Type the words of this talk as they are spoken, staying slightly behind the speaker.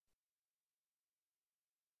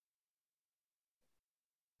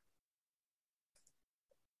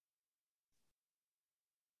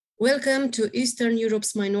Welcome to Eastern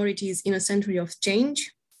Europe's Minorities in a Century of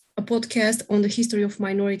Change, a podcast on the history of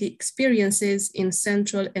minority experiences in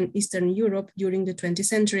Central and Eastern Europe during the 20th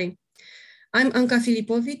century. I'm Anka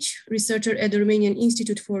Filipovic, researcher at the Romanian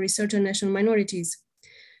Institute for Research on National Minorities.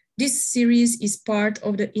 This series is part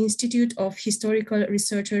of the Institute of Historical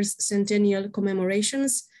Researchers' Centennial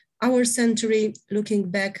Commemorations, Our Century,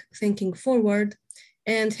 Looking Back, Thinking Forward,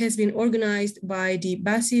 and has been organized by the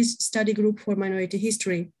BASIS Study Group for Minority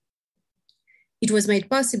History. It was made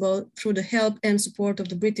possible through the help and support of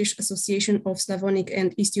the British Association of Slavonic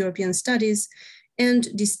and East European Studies and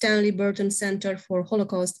the Stanley Burton Center for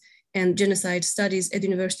Holocaust and Genocide Studies at the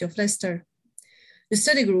University of Leicester. The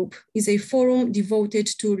study group is a forum devoted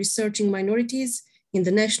to researching minorities in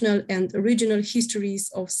the national and regional histories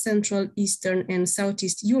of Central, Eastern, and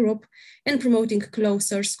Southeast Europe and promoting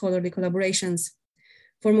closer scholarly collaborations.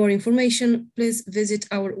 For more information, please visit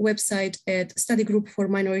our website at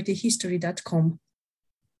studygroupforminorityhistory.com.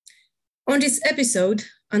 On this episode,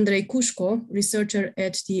 Andrei Cușco, researcher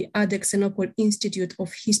at the Xenopol Institute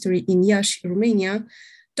of History in Iași, Romania,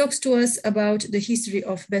 talks to us about the history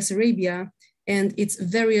of Bessarabia and its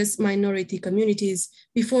various minority communities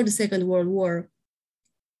before the Second World War.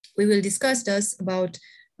 We will discuss thus about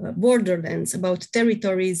borderlands, about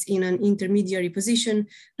territories in an intermediary position,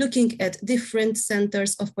 looking at different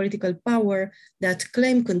centers of political power that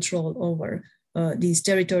claim control over these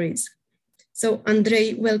territories. So,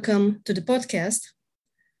 Andrei, welcome to the podcast.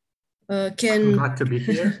 I'm glad to be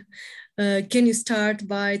here. Can you start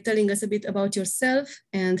by telling us a bit about yourself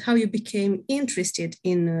and how you became interested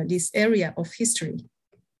in this area of history?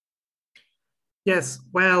 Yes,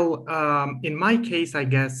 well, in my case, I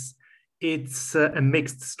guess, it's a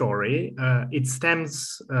mixed story. It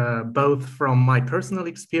stems both from my personal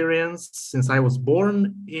experience, since I was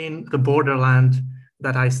born in the borderland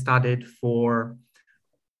that I studied for,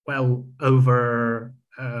 well, over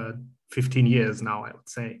 15 years now, I would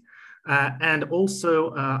say. And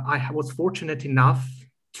also, I was fortunate enough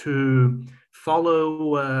to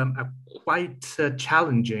follow a quite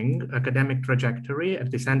challenging academic trajectory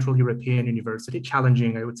at the Central European University,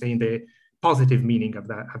 challenging, I would say, in the positive meaning of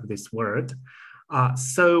this word.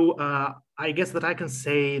 So I guess that I can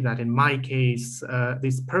say that in my case,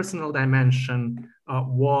 this personal dimension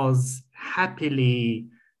was happily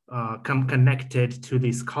connected to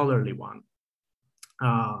the scholarly one.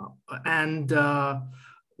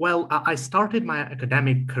 Well, I started my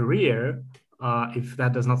academic career, if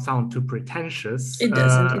that does not sound too pretentious. It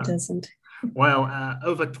doesn't. Well,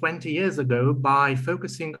 over 20 years ago, by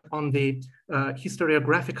focusing on the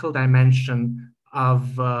historiographical dimension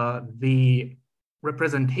of the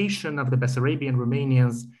representation of the Bessarabian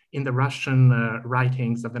Romanians in the Russian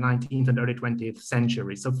writings of the 19th and early 20th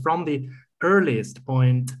century. So from the earliest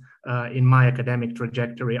point in my academic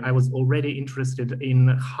trajectory, I was already interested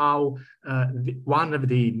in how one of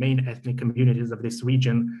the main ethnic communities of this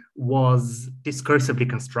region was discursively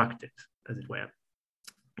constructed, as it were,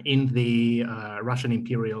 in the Russian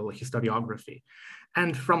imperial historiography.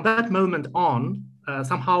 And from that moment on,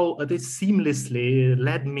 somehow this seamlessly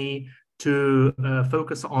led me to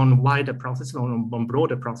focus on wider processes, on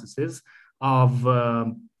broader processes of,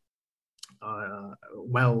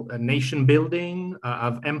 nation building,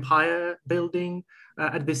 of empire building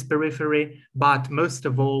at this periphery, but most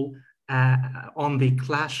of all, on the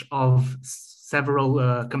clash of several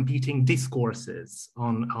competing discourses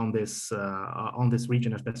on this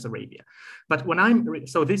region of Bessarabia. But when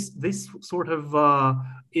this sort of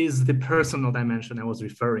is the personal dimension I was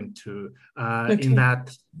referring to. Okay. In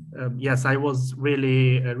that, yes, I was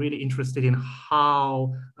really interested in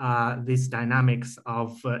how this dynamics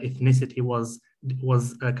of ethnicity was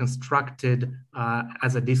constructed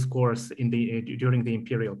as a discourse during the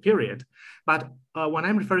imperial period. But when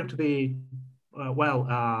I'm referring to the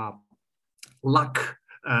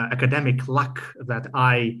academic luck that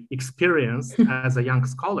I experienced as a young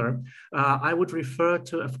scholar, I would refer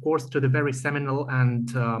to, of course, to the very seminal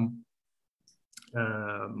and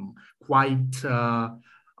quite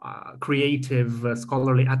creative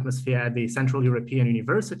scholarly atmosphere at the Central European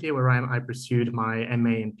University, where I pursued my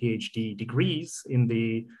MA and PhD degrees in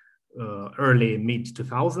the early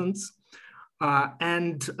mid-2000s.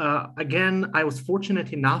 Again, I was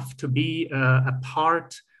fortunate enough to be a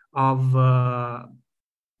part of a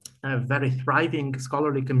very thriving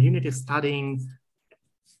scholarly community studying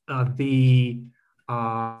the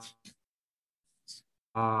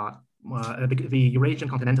Eurasian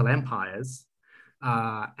continental empires.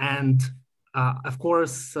 Of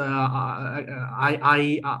course,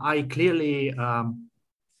 I clearly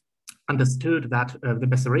understood that the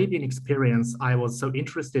Bessarabian experience I was so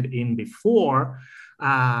interested in before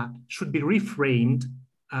should be reframed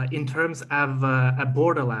in terms of a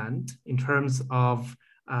borderland, in terms of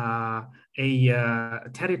a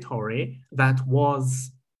territory that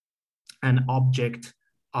was an object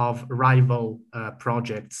of rival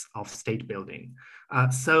projects of state building.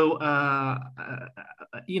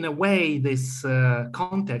 In a way, this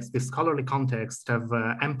context, this scholarly context of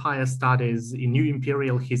empire studies in new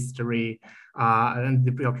imperial history and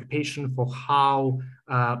the preoccupation for how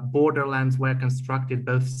borderlands were constructed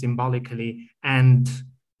both symbolically and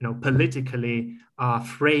politically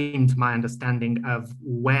framed my understanding of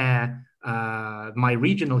where my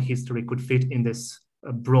regional history could fit in this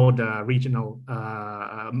broader regional,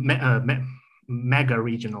 mega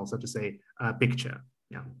regional, so to say, picture.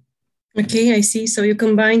 Yeah. Okay, I see. So you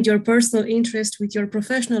combined your personal interest with your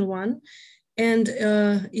professional one, and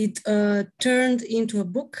it turned into a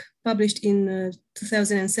book published in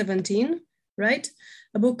 2017, right?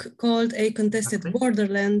 A book called A Contested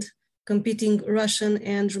Borderland, Competing Russian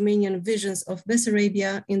and Romanian Visions of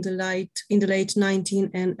Bessarabia in the late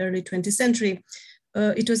 19th and early 20th century.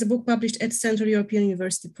 It was a book published at Central European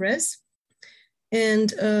University Press.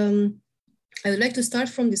 And I would like to start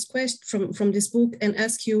from this question, from this book, and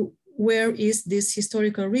ask you, where is this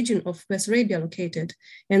historical region of Bessarabia located?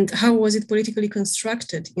 And how was it politically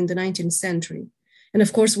constructed in the 19th century? And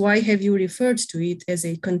of course, why have you referred to it as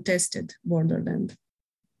a contested borderland?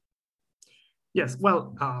 Yes,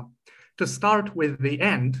 well, to start with the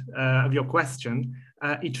end of your question,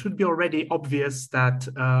 it should be already obvious that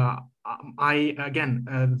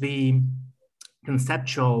the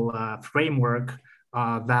conceptual framework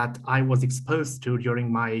that I was exposed to during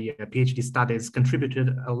my PhD studies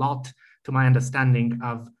contributed a lot to my understanding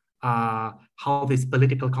of how this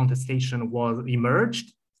political contestation was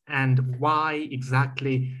emerged and why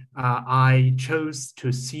exactly I chose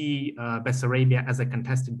to see Bessarabia as a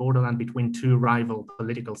contested borderland between two rival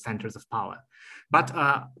political centers of power. But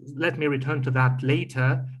let me return to that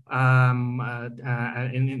later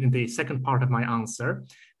in the second part of my answer.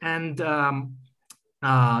 And to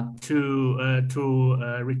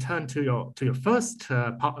return to the first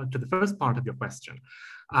part of your question,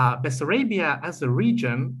 Bessarabia as a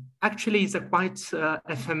region actually is a quite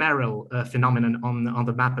ephemeral phenomenon on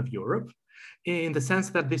the map of Europe, in the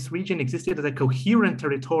sense that this region existed as a coherent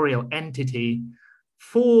territorial entity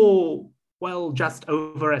for, well, just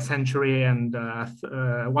over a century and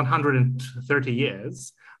 130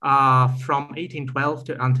 years, from 1812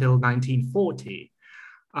 until 1940.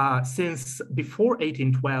 Since before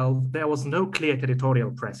 1812, there was no clear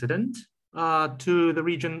territorial precedent to the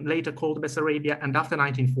region later called Bessarabia, and after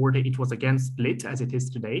 1940, it was again split, as it is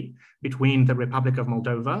today, between the Republic of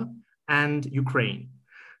Moldova and Ukraine.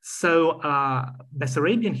 So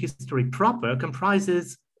Bessarabian history proper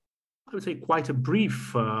comprises, I would say, quite a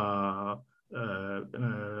brief era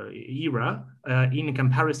in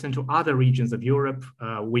comparison to other regions of Europe,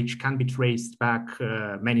 which can be traced back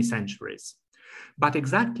many centuries. But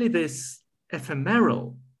exactly this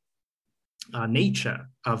ephemeral nature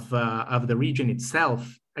of the region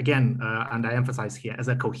itself, again, and I emphasize here as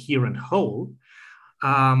a coherent whole,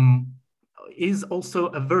 is also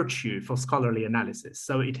a virtue for scholarly analysis.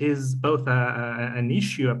 So it is both an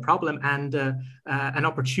issue, a problem, and an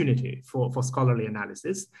opportunity for scholarly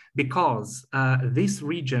analysis, because this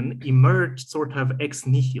region emerged sort of ex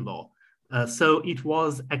nihilo. So it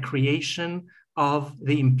was a creation of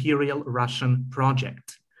the imperial Russian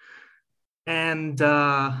project. And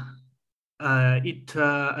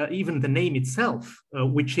even the name itself,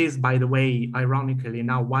 which is, by the way, ironically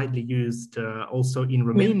now widely used also in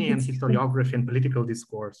Romanian historiography and political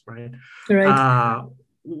discourse, right?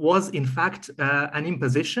 Was in fact an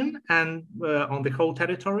imposition and on the whole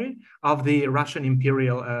territory of the Russian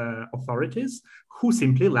imperial authorities, who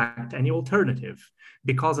simply lacked any alternative.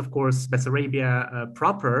 Because, of course, Bessarabia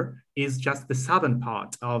proper is just the southern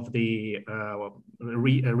part of the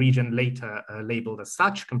region later labeled as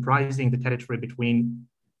such, comprising the territory between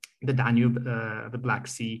the Danube, the Black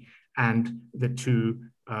Sea, and the two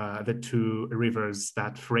rivers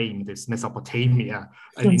that frame this Mesopotamia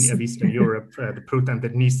of Eastern Europe, the Prut and the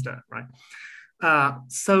Dniester, right?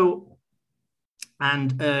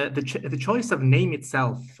 The choice of name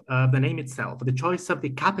itself, the choice of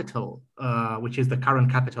the capital, which is the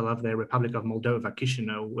current capital of the Republic of Moldova,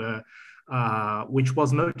 Chisinau, which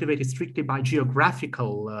was motivated strictly by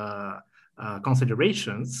geographical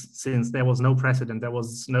considerations, since there was no precedent, there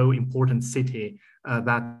was no important city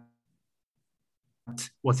that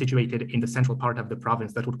was situated in the central part of the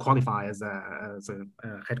province that would qualify as a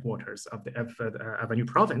headquarters of a new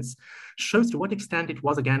province, shows to what extent it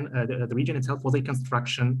was, again, the region itself was a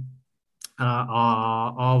construction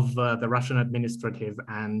the Russian administrative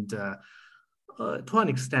and, to an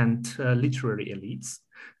extent, literary elites.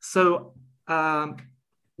 So,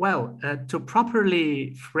 to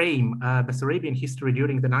properly frame Bessarabian history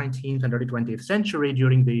during the 19th and early 20th century,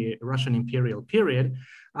 during the Russian imperial period,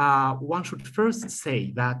 one should first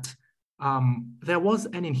say that there was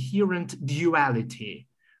an inherent duality,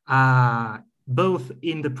 both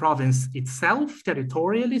in the province itself,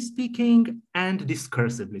 territorially speaking, and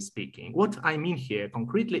discursively speaking. What I mean here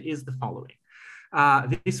concretely is the following.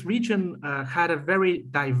 This region had a very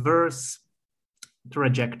diverse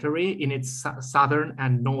trajectory in its southern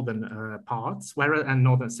and northern parts,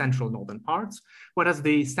 central northern parts, whereas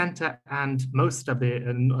the center and most of the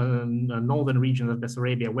northern regions of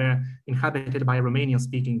Bessarabia were inhabited by a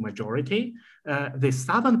Romanian-speaking majority. The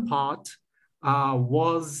southern part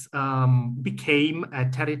became a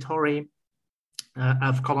territory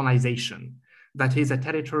of colonization. That is a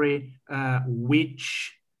territory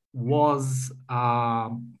which was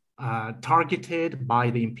targeted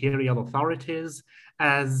by the imperial authorities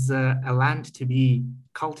as a land to be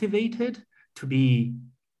cultivated, to be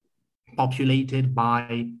populated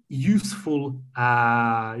by useful,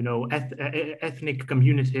 ethnic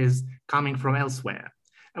communities coming from elsewhere.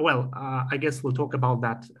 Well, I guess we'll talk about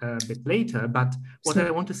that a bit later, but what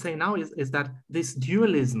I want to say now is that this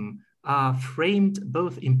dualism framed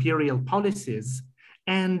both imperial policies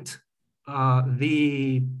and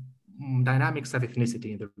the dynamics of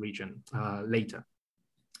ethnicity in the region later.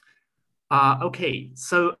 Okay,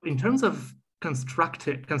 so in terms of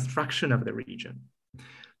construction of the region,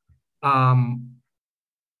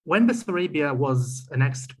 when Bessarabia was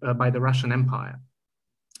annexed by the Russian Empire,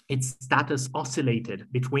 its status oscillated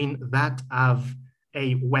between that of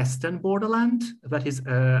a Western borderland, that is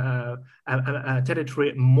a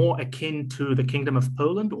territory more akin to the Kingdom of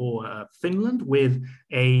Poland or Finland, with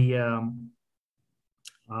a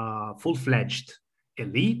full-fledged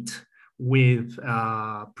elite, with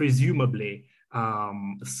presumably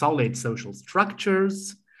solid social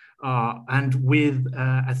structures, and with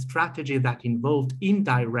a strategy that involved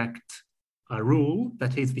indirect rule,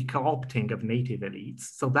 that is the co-opting of native elites.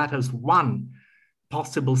 So that is one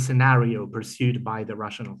possible scenario pursued by the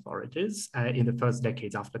Russian authorities in the first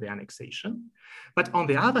decades after the annexation. But on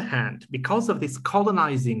the other hand, because of this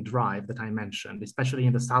colonizing drive that I mentioned, especially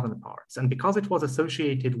in the southern parts, and because it was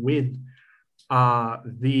associated with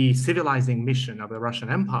the civilizing mission of the Russian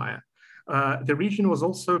Empire, the region was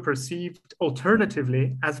also perceived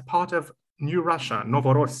alternatively as part of New Russia,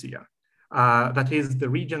 Novorossiya. That is the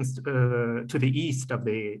regions to the east of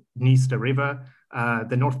the Dniester River,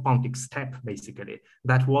 the North Pontic steppe, basically.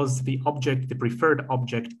 That was the preferred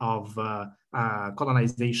object of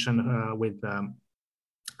colonization with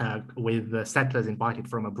settlers invited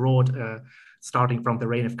from abroad, starting from the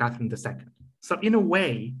reign of Catherine II. So in a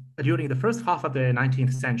way, during the first half of the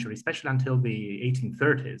 19th century, especially until the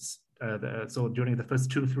 1830s, so during the first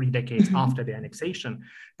 2-3 decades after the annexation,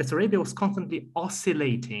 Bessarabia was constantly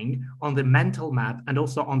oscillating on the mental map and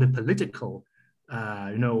also on the political,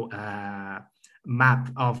 map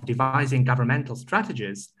of devising governmental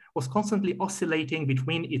strategies, was constantly oscillating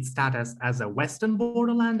between its status as a Western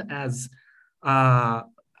borderland, as a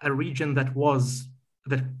region that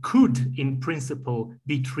could, in principle,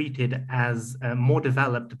 be treated as more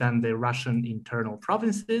developed than the Russian internal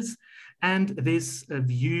provinces, and this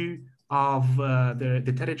view of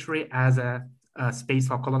the territory as a space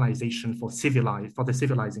for colonization for the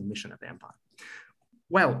civilizing mission of the empire.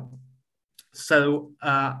 Well, so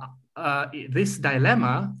this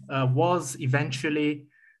dilemma was eventually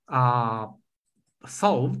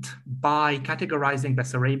solved by categorizing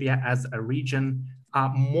Bessarabia as a region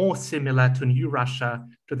more similar to New Russia,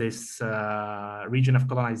 to this region of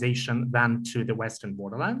colonization, than to the Western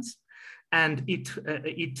borderlands. And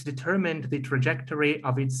it determined the trajectory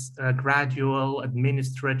of its gradual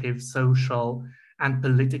administrative, social, and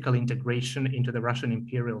political integration into the Russian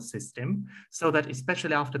imperial system, so that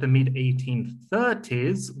especially after the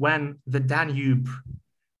mid-1830s, when the Danube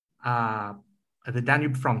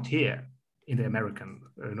frontier in the American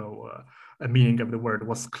meaning of the word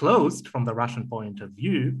was closed from the Russian point of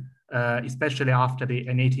view, especially after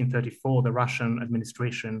in 1834, the Russian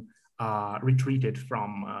administration retreated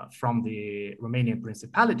from the Romanian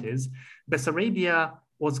principalities, Bessarabia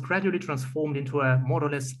was gradually transformed into a more or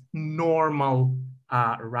less normal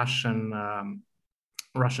Russian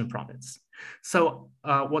province. So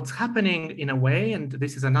what's happening in a way, and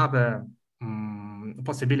this is another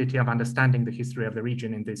possibility of understanding the history of the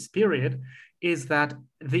region in this period, is that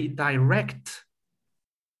the direct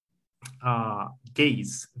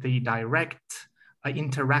gaze, the direct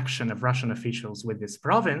interaction of Russian officials with this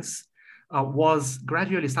province was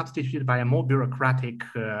gradually substituted by a more bureaucratic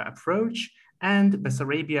approach, and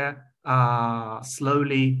Bessarabia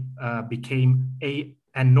slowly became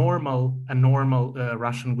a normal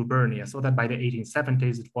Russian gubernia, so that by the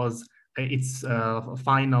 1870s it was its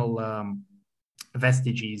final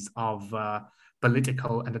vestiges of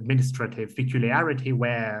political and administrative peculiarity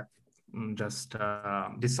were just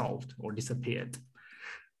dissolved or disappeared.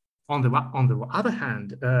 On the other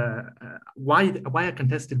hand, why a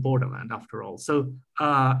contested borderland after all? So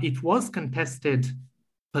it was contested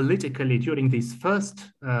politically during these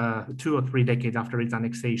first 2 or 3 decades after its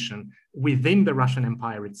annexation within the Russian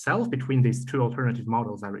Empire itself, between these two alternative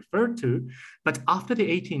models I referred to. But after the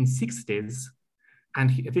 1860s, and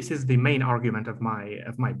this is the main argument of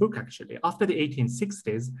my book actually, after the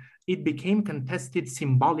 1860s, it became contested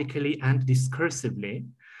symbolically and discursively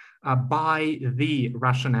by the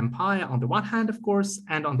Russian Empire on the one hand, of course,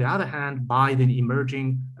 and on the other hand, by the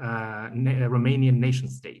emerging Romanian nation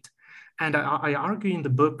state. And I argue in the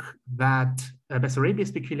book that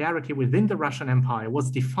Bessarabia's peculiarity within the Russian Empire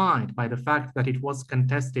was defined by the fact that it was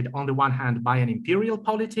contested on the one hand by an imperial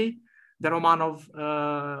polity, the Romanov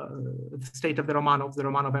state of the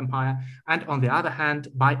Romanov Empire, and on the other hand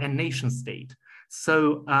by a nation state.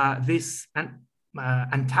 So this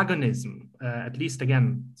antagonism, at least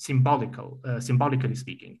again symbolically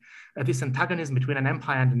speaking, this antagonism between an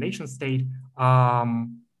empire and a nation state,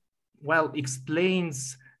 well,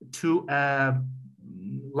 explains to a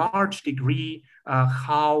large degree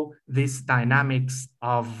how this dynamics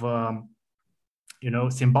of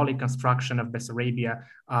symbolic construction of Bessarabia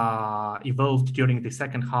evolved during the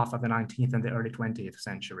second half of the 19th and the early 20th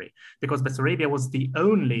century, because Bessarabia was the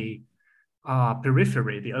only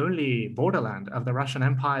periphery, the only borderland of the Russian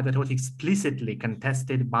Empire that was explicitly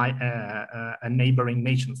contested by a neighboring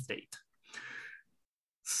nation state.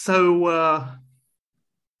 So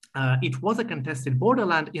it was a contested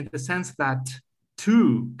borderland in the sense that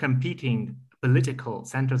two competing political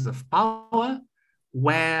centers of power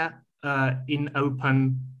were in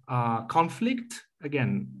open conflict,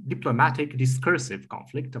 again, diplomatic, discursive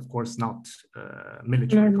conflict, of course, not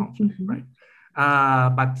military conflict, right?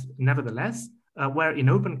 But nevertheless, were in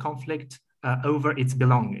open conflict over its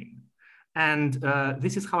belonging. And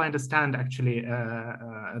this is how I understand actually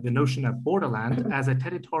the notion of borderland as a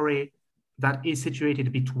territory that is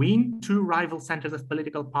situated between two rival centers of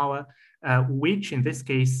political power, which in this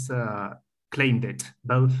case claimed it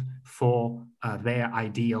both for their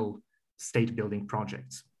ideal state building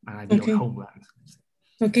projects, an ideal homeland.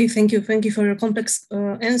 Okay, thank you. Thank you for your complex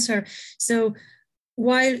answer. So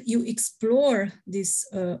while you explore this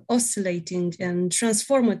oscillating and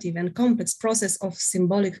transformative and complex process of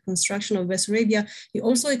symbolic construction of Bessarabia, you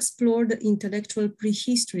also explore the intellectual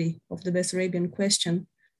prehistory of the Bessarabian question.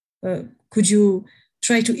 Could you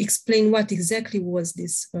try to explain what exactly was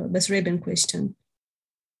this Bessarabian question?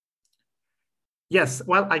 Yes,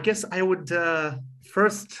 well, I guess I would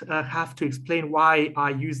first have to explain why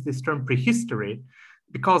I use this term prehistory,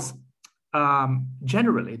 because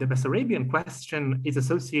generally the Bessarabian question is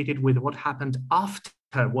associated with what happened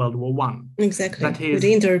after World War I. Exactly, that is,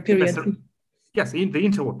 the interwar period. Yes, in the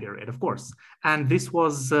interwar period, of course. And this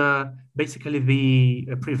was basically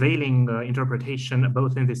the prevailing interpretation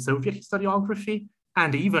both in the Soviet historiography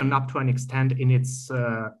and even up to an extent in its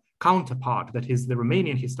counterpart, that is the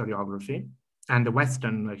Romanian historiography and the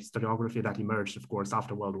Western historiography that emerged, of course,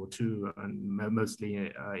 after World War II and mostly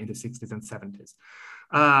in the 60s and 70s.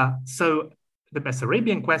 So the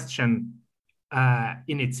Bessarabian question,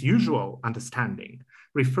 in its usual understanding,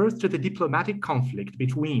 refers to the diplomatic conflict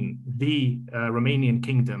between the Romanian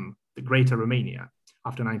kingdom, the Greater Romania,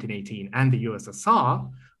 after 1918, and the USSR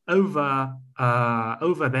over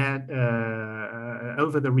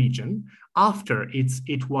the region after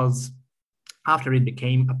it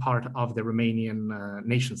became a part of the Romanian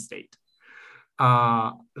nation state.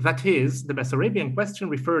 That is, the Bessarabian question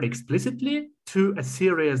referred explicitly to a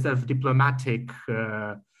series of diplomatic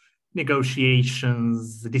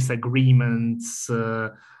negotiations, disagreements,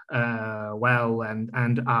 and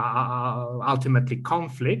ultimately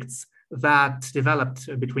conflicts that developed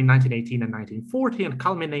between 1918 and 1940 and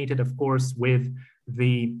culminated, of course, with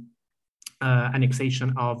the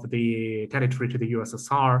annexation of the territory to the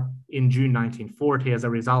USSR in June 1940 as a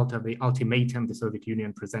result of the ultimatum the Soviet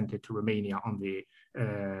Union presented to Romania on the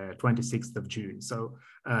 26th of June, so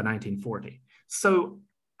 1940. So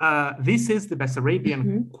this is the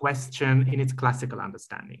Bessarabian question in its classical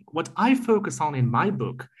understanding. What I focus on in my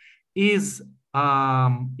book is,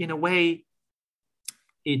 in a way,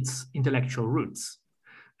 its intellectual roots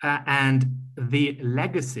and the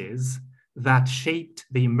legacies that shaped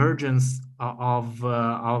the emergence of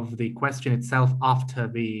the question itself after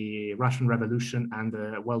the Russian Revolution and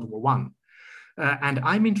World War I. And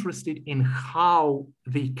I'm interested in how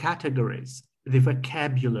the categories, the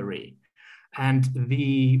vocabulary, and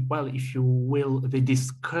the, well, if you will, the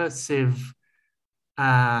discursive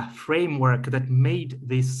framework that made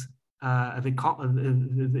this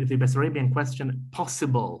the Bessarabian question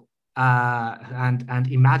possible and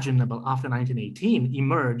imaginable after 1918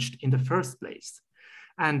 emerged in the first place.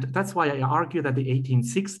 And that's why I argue that the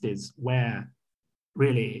 1860s were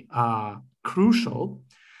really crucial,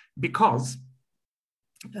 because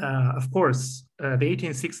of course, the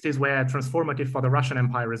 1860s were transformative for the Russian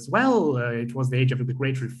Empire as well. It was the age of the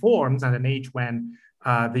great reforms and an age when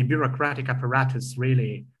the bureaucratic apparatus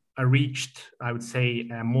really reached, I would say,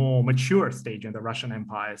 a more mature stage in the Russian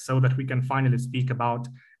Empire, so that we can finally speak about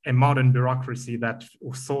a modern bureaucracy that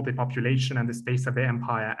saw the population and the space of the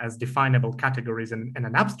empire as definable categories in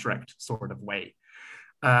an abstract sort of way.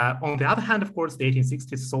 On the other hand, of course, the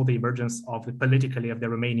 1860s saw the emergence of the politically of the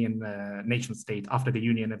Romanian nation state after the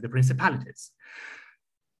union of the principalities.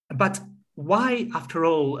 But why, after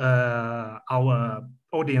all, our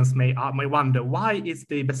audience may wonder, why is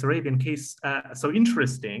the Bessarabian case so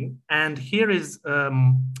interesting? And here is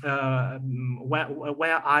where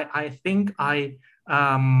I think I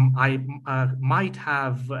might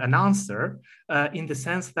have an answer in the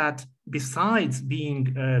sense that besides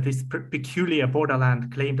being this peculiar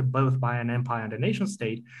borderland claimed both by an empire and a nation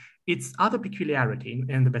state, its other peculiarity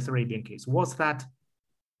in the Bessarabian case was that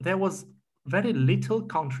there was very little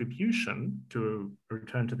contribution, to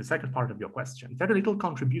return to the second part of your question, very little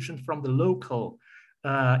contribution from the local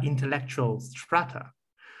intellectual strata,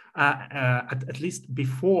 at least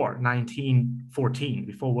before 1914,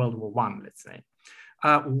 before World War I, let's say.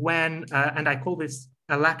 And I call this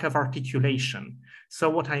a lack of articulation. So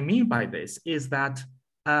what I mean by this is that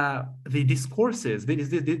the discourses,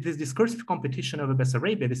 this discursive competition over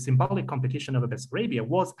Bessarabia, the symbolic competition over Bessarabia,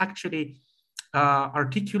 was actually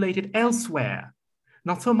articulated elsewhere,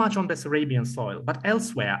 not so much on Bessarabian soil, but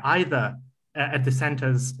elsewhere, either at the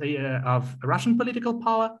centers of Russian political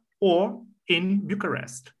power or in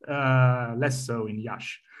Bucharest, less so in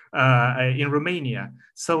Iași, in Romania,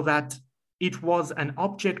 so that it was an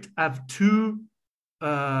object of two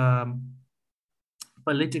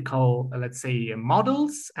political, let's say,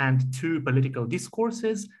 models and two political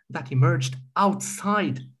discourses that emerged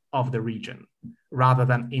outside of the region rather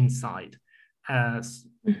than inside. Yes.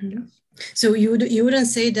 So you wouldn't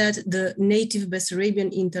say that the native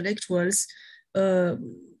Bessarabian intellectuals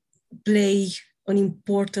play an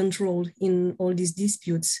important role in all these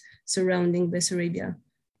disputes surrounding Bessarabia?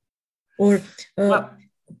 Or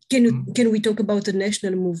can we talk about the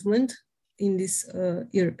national movement in this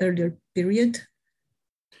earlier period?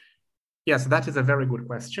 Yes, that is a very good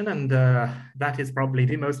question, and that is probably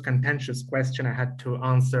the most contentious question I had to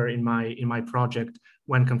answer in my project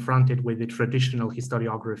when confronted with the traditional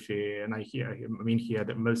historiography, and I mean here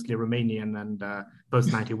that mostly Romanian and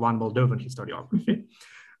post-91 Moldovan historiography.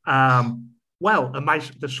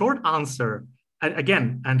 The short answer,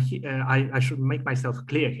 again, and I should make myself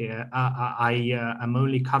clear here, I am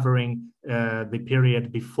only covering the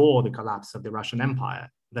period before the collapse of the Russian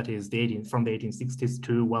Empire. That is from the 1860s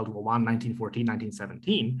to World War I, 1914,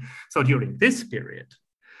 1917. So during this period,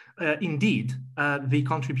 indeed, the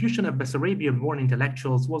contribution of Bessarabian-born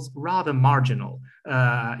intellectuals was rather marginal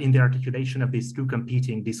in the articulation of these two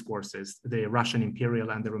competing discourses, the Russian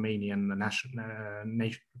imperial and the Romanian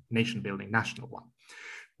nation-building, national one.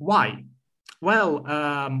 Why? Well,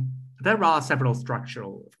 there are several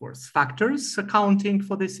structural, of course, factors accounting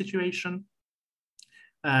for this situation.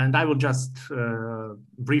 And I will just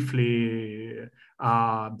briefly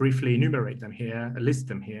enumerate them here, list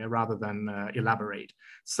them here, rather than elaborate.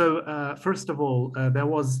 So first of all, there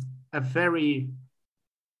was a very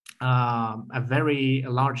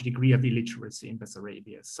large degree of illiteracy in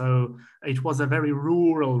Bessarabia. So it was a very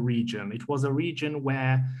rural region. It was a region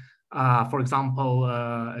where, for example,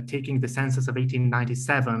 taking the census of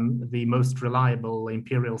 1897, the most reliable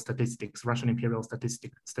imperial statistics, Russian imperial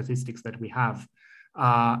statistics that we have,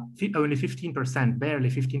 only 15%, barely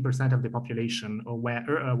 15% of the population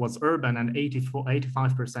was urban, and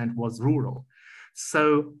 85% was rural.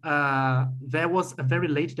 So there was a very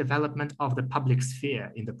late development of the public sphere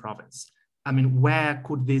in the province. I mean, where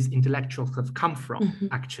could these intellectuals have come from,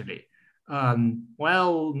 actually?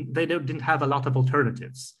 Well, they didn't have a lot of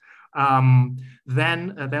alternatives.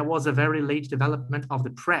 Then there was a very late development of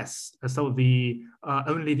the press. So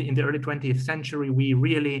only in the early 20th century, we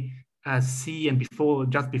really see, and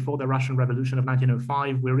just before the Russian Revolution of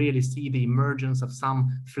 1905, we really see the emergence of some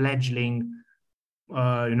fledgling,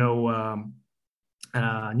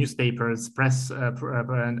 newspapers, press,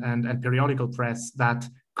 and periodical press that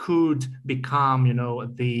could become,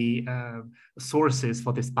 the sources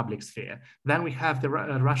for this public sphere. Then we have the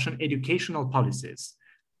Russian educational policies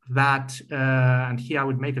that, and here I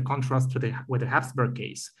would make a contrast with the Habsburg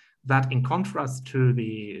case, that in contrast to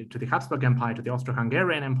the Habsburg Empire, to the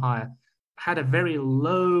Austro-Hungarian Empire, had a very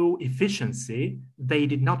low efficiency. They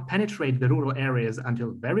did not penetrate the rural areas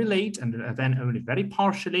until very late, and then only very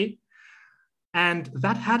partially. And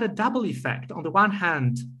that had a double effect. On the one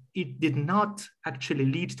hand, it did not actually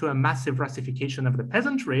lead to a massive Russification of the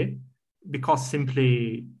peasantry, because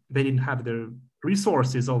simply they didn't have the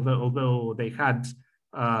resources, although they had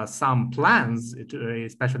some plans,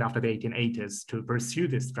 especially after the 1880s, to pursue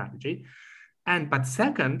this strategy. But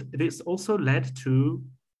second, this also led to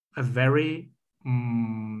a very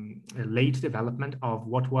late development of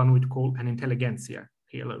what one would call an intelligentsia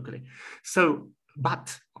here locally. So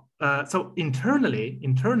internally,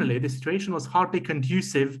 the situation was hardly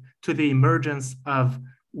conducive to the emergence of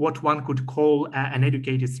what one could call an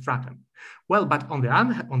educated stratum. Well, but on the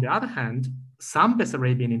other hand, some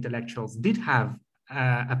Bessarabian intellectuals did have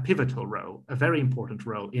a pivotal role, a very important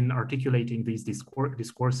role in articulating these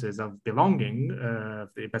discourses of belonging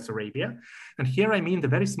of the Bessarabia. And here I mean the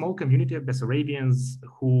very small community of Bessarabians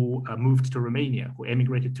who moved to Romania, who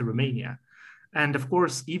emigrated to Romania. And of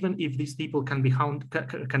course, even if these people can be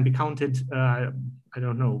counted, I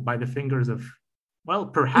don't know, by the fingers of, well,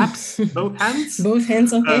 perhaps both hands. Both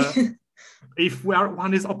hands, okay. If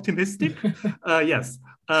one is optimistic, yes.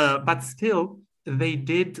 But still, they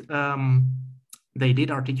did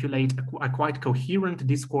articulate a quite coherent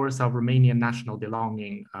discourse of Romanian national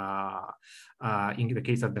belonging. In the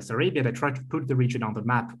case of Bessarabia, they tried to put the region on the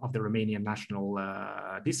map of the Romanian national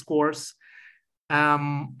discourse.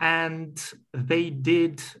 And they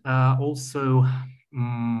did also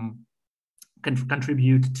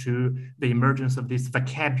contribute to the emergence of this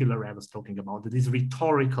vocabulary I was talking about, these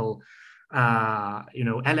rhetorical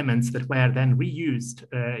elements that were then reused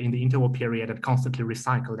in the interwar period and constantly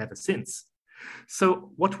recycled ever since.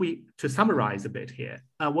 So to summarize a bit here,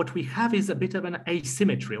 what we have is a bit of an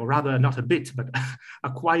asymmetry, or rather not a bit, but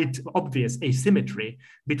a quite obvious asymmetry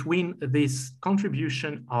between this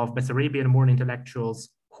contribution of Bessarabian-born intellectuals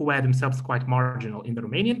who were themselves quite marginal in the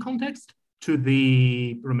Romanian context to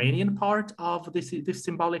the Romanian part of this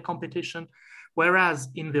symbolic competition, whereas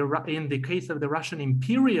in the case of the Russian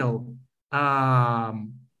imperial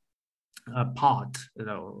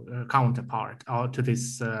counterpart to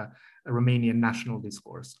this Romanian national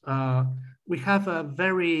discourse, we have a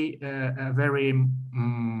very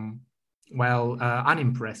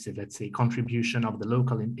unimpressive, let's say, contribution of the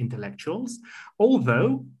local intellectuals,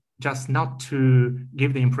 although just not to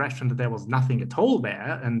give the impression that there was nothing at all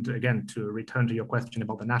there. And again, to return to your question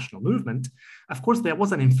about the national movement, of course, there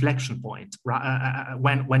was an inflection point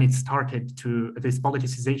when it started to, this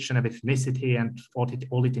politicization of ethnicity and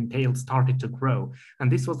all it entailed started to grow.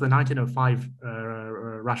 And this was the 1905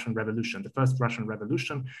 Russian Revolution, the first Russian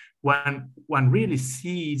Revolution, when one really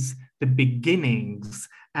sees the beginnings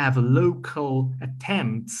of local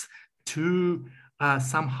attempts to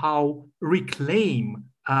somehow reclaim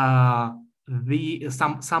some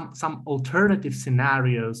alternative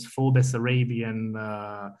scenarios for Bessarabian,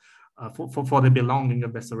 for the belonging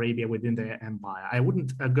of Bessarabia within the empire. I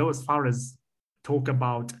wouldn't go as far as talk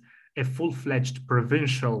about a full-fledged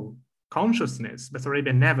provincial consciousness.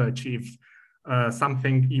 Bessarabia never achieved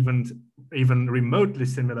something even remotely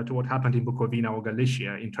similar to what happened in Bukovina or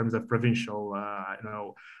Galicia in terms of provincial,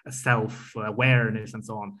 self-awareness and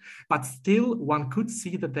so on. But still, one could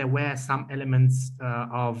see that there were some elements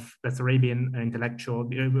of Bessarabian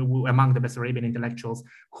among the Bessarabian intellectuals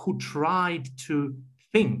who tried to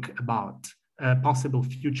think about possible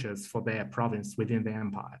futures for their province within the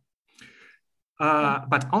empire.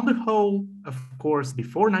 But on the whole, of course,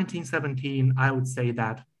 before 1917, I would say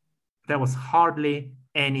that there was hardly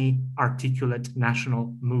any articulate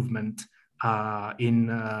national movement in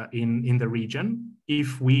the region.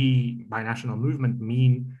 If we, by national movement,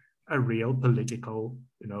 mean a real political,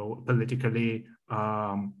 politically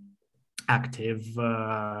active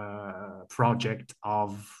project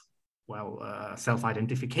of,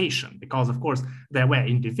 self-identification. Because, of course, there were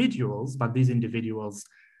individuals, but these individuals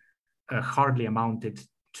hardly amounted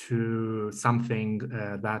to something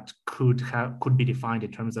that could be defined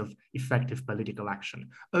in terms of effective political action.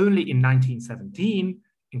 Only in 1917,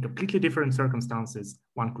 in completely different circumstances,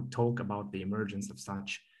 one could talk about the emergence of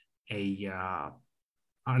such an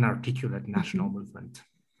articulate national movement.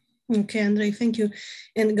 Okay, Andrei, thank you.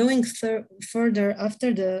 And going further,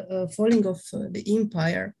 after the falling of the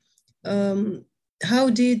empire, how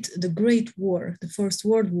did the Great War, the First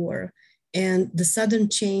World War, and the sudden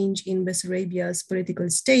change in Bessarabia's political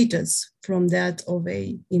status from that of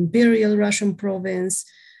an imperial Russian province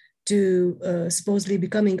to supposedly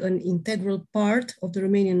becoming an integral part of the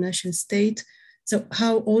Romanian nation state? So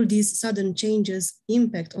how all these sudden changes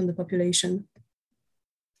impact on the population?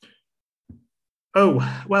 Oh,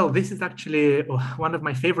 well, this is actually one of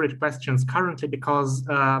my favorite questions currently, because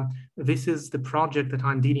this is the project that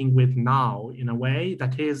I'm dealing with now, in a way.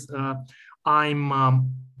 That is,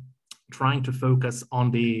 I'm trying to focus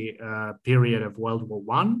on the period of World War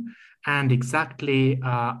I, and exactly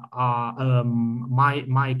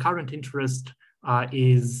my current interest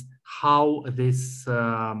is how this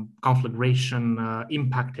conflagration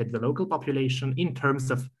impacted the local population in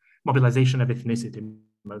terms of mobilization of ethnicity,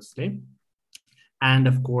 mostly. And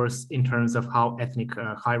of course, in terms of how ethnic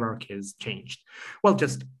hierarchies changed. Well,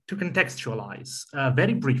 just to contextualize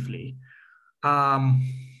very briefly,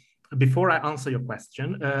 before I answer your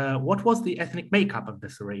question, what was the ethnic makeup of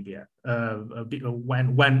Bessarabia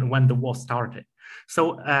when the war started?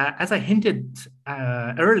 So as I hinted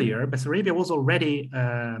earlier, Bessarabia was already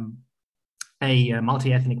a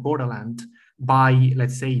multi-ethnic borderland by,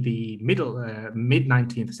 let's say, the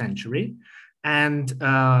mid-19th century. And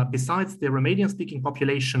besides the Romanian-speaking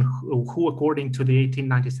population, who according to the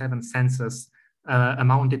 1897 census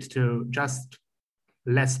amounted to just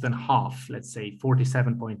less than half, let's say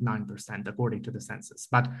 47.9% according to the census.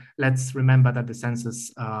 But let's remember that the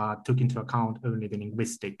census took into account only the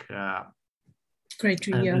linguistic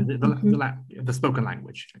criteria, the spoken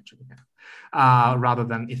language, actually, rather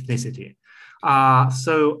than ethnicity.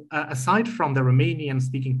 So aside from the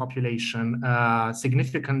Romanian-speaking population,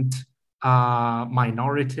 significant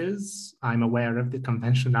minorities, I'm aware of the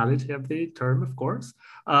conventionality of the term, of course,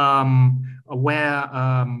 where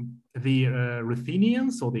the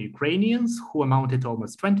Ruthenians or the Ukrainians, who amounted to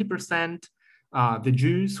almost 20%, the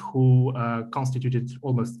Jews, who constituted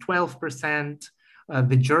almost 12%,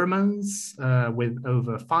 the Germans with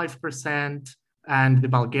over 5%, and the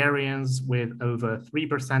Bulgarians with over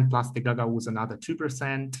 3%, plus the Gagauz another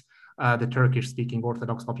 2%. The Turkish-speaking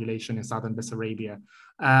Orthodox population in southern Bessarabia,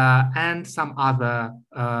 and some other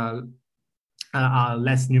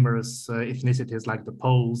less numerous ethnicities like the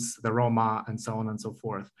Poles, the Roma, and so on and so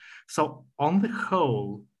forth. So on the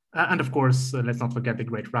whole, and of course, let's not forget the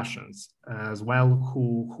Great Russians as well,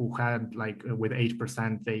 who had, like, with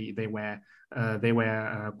 8%, they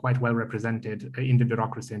were quite well represented in the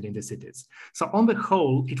bureaucracy and in the cities. So on the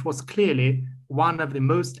whole, it was clearly one of the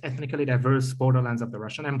most ethnically diverse borderlands of the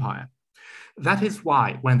Russian Empire. That is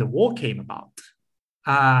why, when the war came about,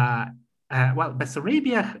 well,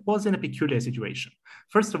 Bessarabia was in a peculiar situation.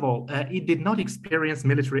 First of all, it did not experience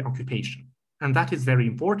military occupation. And that is very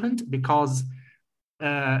important because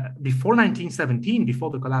before 1917,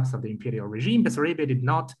 before the collapse of the imperial regime, Bessarabia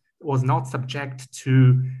was not subject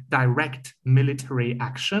to direct military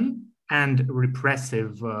action and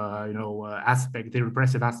repressive, the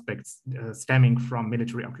repressive aspects stemming from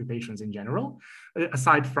military occupations in general,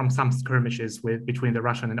 aside from some skirmishes between the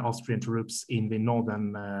Russian and Austrian troops in the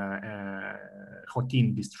northern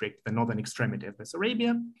Hotin district, the northern extremity of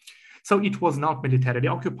Bessarabia. So it was not militarily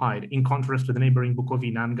occupied, in contrast to the neighboring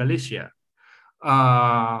Bukovina and Galicia,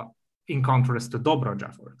 in contrast to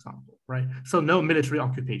Dobroja, for example, right? So no military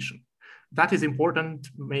occupation. That is important.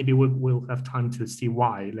 Maybe we'll have time to see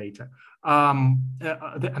why later.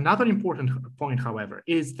 Another important point, however,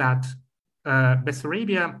 is that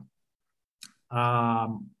Bessarabia,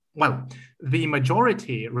 well, the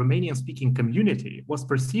majority Romanian-speaking community was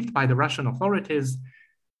perceived by the Russian authorities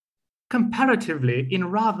comparatively in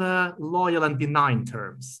rather loyal and benign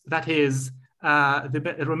terms. That is,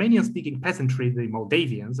 the Romanian-speaking peasantry, the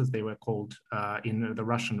Moldavians, as they were called in the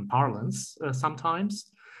Russian parlance sometimes,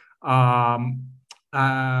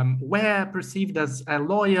 were perceived as a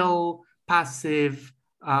loyal, passive,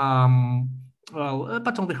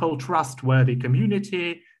 but on the whole trustworthy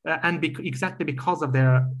community, and exactly because of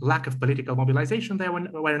their lack of political mobilization, they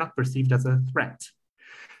were not perceived as a threat.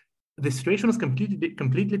 The situation was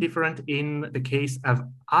completely different in the case of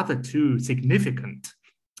other two significant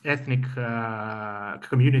ethnic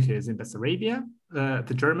communities in Bessarabia,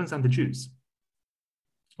 the Germans and the Jews,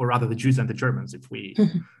 or rather the Jews and the Germans, if we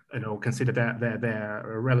consider their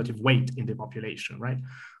relative weight in the population, right?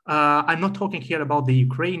 I'm not talking here about the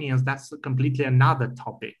Ukrainians. That's completely another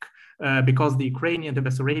topic. because the Ukrainian, the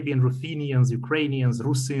Bessarabian, Ruthenians, Ukrainians,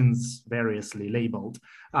 Rusins, variously labeled,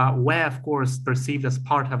 were, of course, perceived as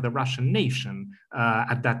part of the Russian nation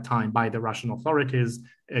at that time by the Russian authorities,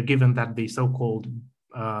 given that the so-called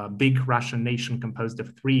big Russian nation composed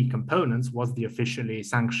of three components was the officially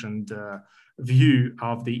sanctioned view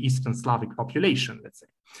of the Eastern Slavic population, let's say.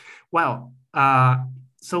 Well,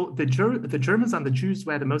 so the Germans and the Jews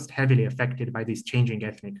were the most heavily affected by these changing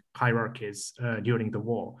ethnic hierarchies during the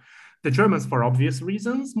war. The Germans, for obvious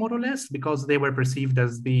reasons, more or less, because they were perceived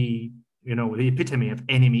as the epitome of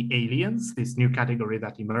enemy aliens, this new category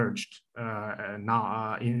that emerged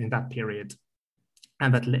now in that period,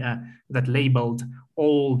 and that labeled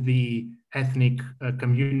all the ethnic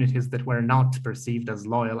communities that were not perceived as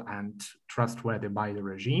loyal and trustworthy by the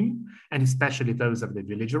regime, and especially those of the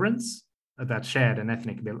belligerents that shared an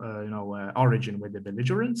ethnic origin with the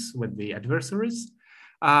belligerents, with the adversaries.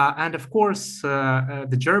 And of course,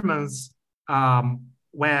 the Germans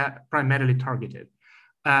were primarily targeted.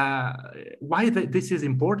 Why this is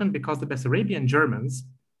important? Because the Bessarabian Germans,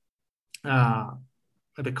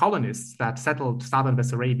 the colonists that settled southern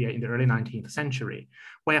Bessarabia in the early 19th century,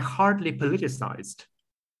 were hardly politicized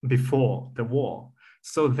before the war.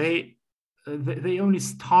 So they only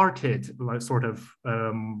started sort of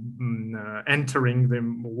entering the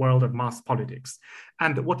world of mass politics.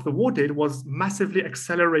 And what the war did was massively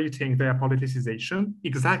accelerating their politicization,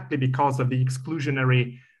 exactly because of the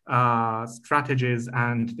exclusionary strategies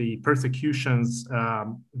and the persecutions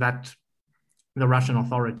that the Russian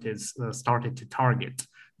authorities started to target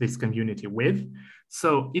this community with.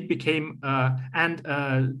 So it became,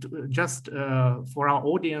 just for our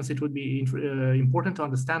audience, it would be important to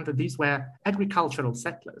understand that these were agricultural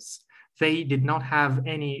settlers. They did not have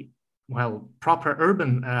any, proper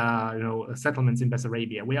urban settlements in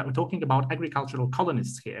Bessarabia. We are talking about agricultural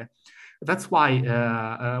colonists here. That's why,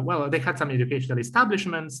 they had some educational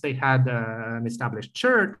establishments, they had an established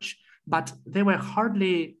church, but they were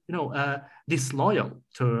hardly, disloyal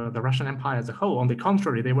to the Russian Empire as a whole. On the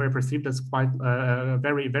contrary, they were perceived as quite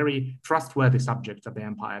very, very trustworthy subjects of the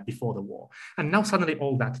empire before the war. And now suddenly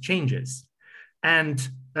all that changes. And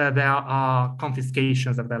there are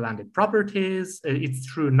confiscations of their landed properties. It's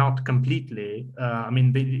true, not completely.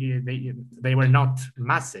 They were not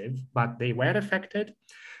massive, but they were affected.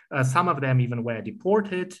 Some of them even were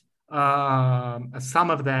deported. Some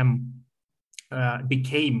of them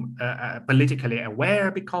became politically aware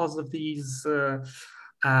because of these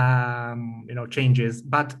changes.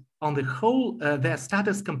 But on the whole, their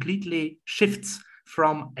status completely shifts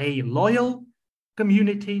from a loyal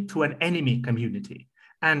community to an enemy community.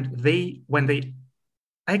 And when they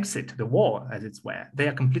exit the war, as it were, they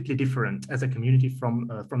are completely different as a community from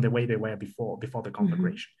the way they were before the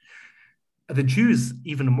conflagration. Mm-hmm. The Jews,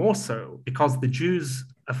 even more so, because the Jews,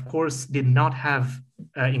 of course, did not have,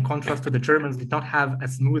 in contrast to the Germans, did not have a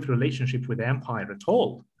smooth relationship with the empire at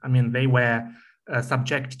all. I mean, they were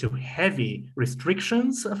subject to heavy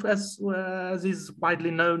restrictions, as is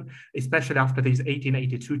widely known, especially after these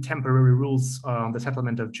 1882 temporary rules on the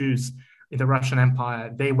settlement of Jews in the Russian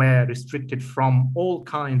Empire. They were restricted from all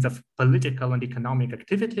kinds of political and economic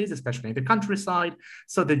activities, especially in the countryside.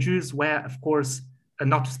 So the Jews were, of course,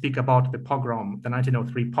 not to speak about the pogrom, the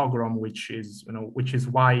 1903 pogrom, which is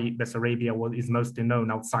why Bessarabia is mostly known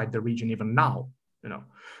outside the region even now.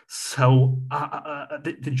 So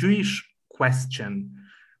the Jewish question,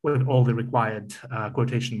 with all the required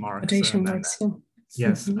quotation marks.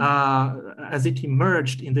 Yes, mm-hmm. As it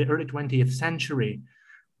emerged in the early 20th century,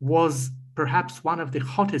 was perhaps one of the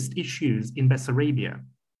hottest issues in Bessarabia.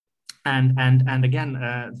 And again,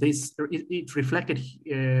 it reflected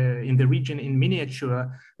in the region in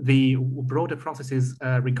miniature the broader processes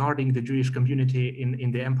regarding the Jewish community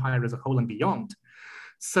in the empire as a whole and beyond.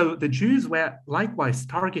 So the Jews were likewise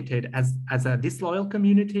targeted as a disloyal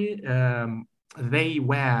community. They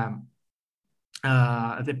were,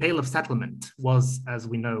 the Pale of Settlement was, as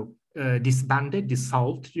we know,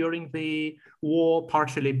 dissolved during the war,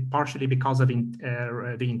 partially because of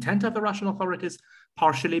the intent of the Russian authorities,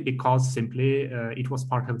 partially because simply it was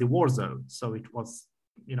part of the war zone. So it was,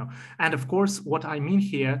 and of course, what I mean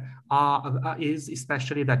here is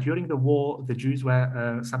especially that during the war, the Jews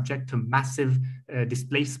were subject to massive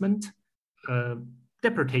displacement,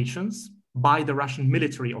 deportations by the Russian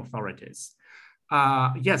military authorities.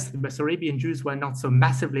 Yes, the Bessarabian Jews were not so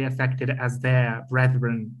massively affected as their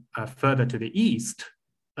brethren further to the east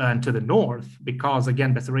and to the north, because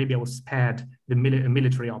again, Bessarabia was spared the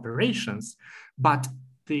military operations, but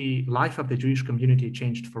the life of the Jewish community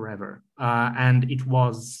changed forever. And it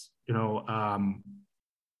was,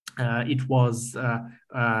 it was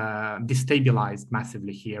destabilized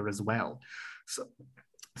massively here as well.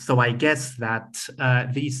 So I guess that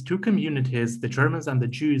these two communities, the Germans and the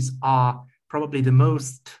Jews, are probably the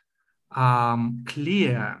most the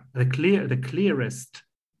clearest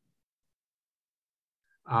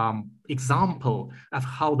example of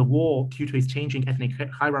how the war, due to its changing ethnic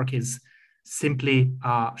hierarchies, simply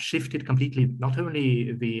shifted completely not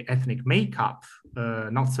only the ethnic makeup,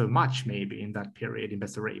 not so much maybe in that period in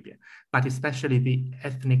Bessarabia, but especially the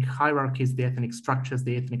ethnic hierarchies, the ethnic structures,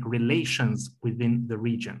 the ethnic relations within the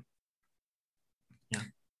region. Yeah.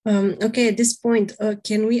 Okay, at this point,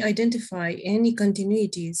 can we identify any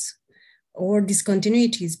continuities or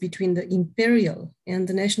discontinuities between the imperial and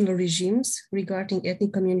the national regimes regarding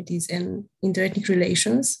ethnic communities and interethnic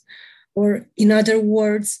relations? Or in other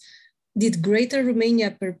words, did Greater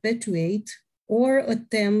Romania perpetuate or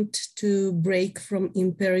attempt to break from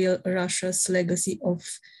Imperial Russia's legacy of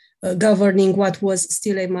governing what was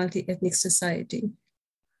still a multi-ethnic society?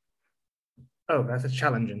 Oh, that's a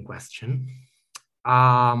challenging question.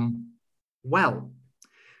 Well,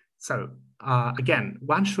 so again,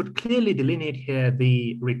 one should clearly delineate here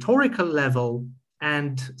the rhetorical level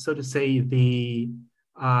and, so to say, the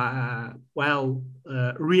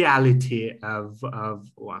reality of well,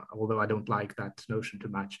 although I don't like that notion too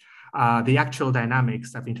much, the actual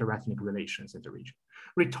dynamics of interethnic relations in the region.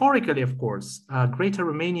 Rhetorically, of course, Greater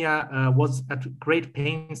Romania was at great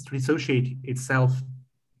pains to dissociate itself,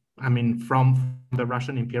 I mean, from the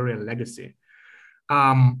Russian imperial legacy.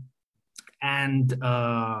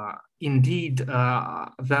 Indeed,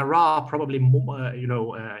 there are probably more,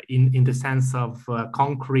 in the sense of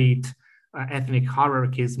concrete ethnic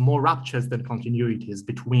hierarchies, more ruptures than continuities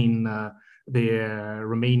between the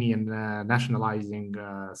Romanian nationalizing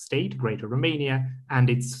state, Greater Romania, and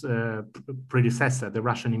its predecessor, the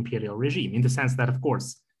Russian imperial regime, in the sense that, of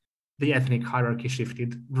course, the ethnic hierarchy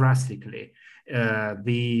shifted drastically.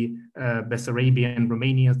 The Bessarabian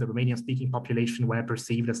Romanians, the Romanian-speaking population, were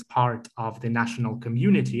perceived as part of the national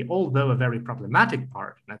community, although a very problematic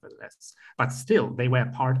part, nevertheless. But still, they were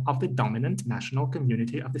part of the dominant national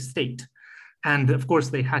community of the state. And of course,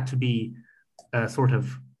 they had to be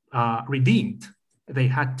redeemed. They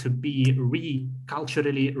had to be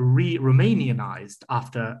culturally re-Romanianized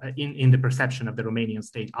after, in the perception of the Romanian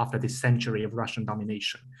state after this century of Russian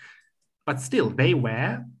domination. But still, they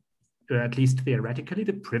were, at least theoretically,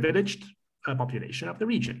 the privileged population of the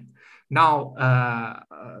region. Now,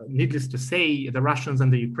 needless to say, the Russians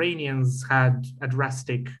and the Ukrainians had a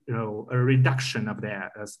drastic, a reduction of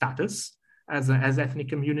their status as ethnic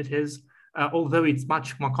communities, although it's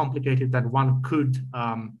much more complicated than one could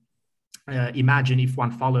imagine if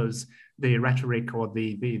one follows the rhetoric or of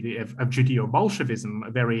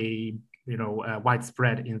Judeo-Bolshevism, very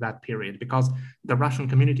widespread in that period, because the Russian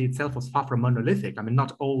community itself was far from monolithic. I mean,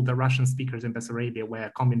 not all the Russian speakers in Bessarabia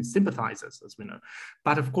were communist sympathizers, as we know.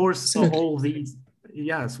 But of course, all these,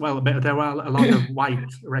 yes, well, there were a lot of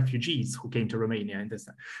white refugees who came to Romania in this.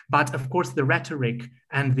 But of course, the rhetoric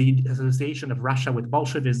and the association of Russia with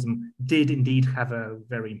Bolshevism did indeed have a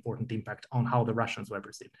very important impact on how the Russians were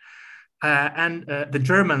perceived. And the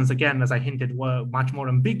Germans, again, as I hinted, were much more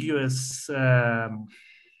ambiguous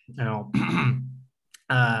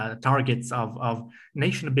targets of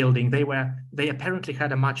nation building. They apparently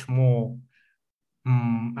had a much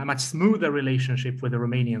smoother relationship with the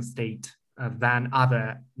Romanian state than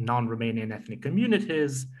other non-Romanian ethnic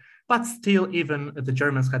communities, but still even the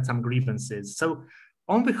Germans had some grievances. So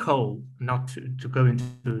on the whole, not to go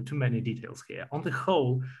into too many details here, on the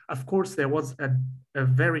whole, of course, there was a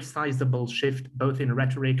very sizable shift both in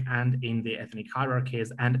rhetoric and in the ethnic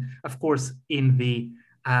hierarchies, and of course in the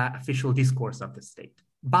official discourse of the state.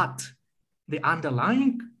 But the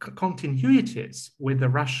underlying continuities with the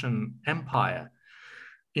Russian Empire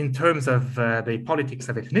in terms of the politics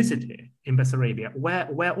of ethnicity in Bessarabia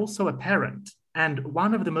were also apparent. And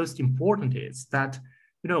one of the most important is that,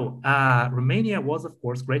 Romania was, of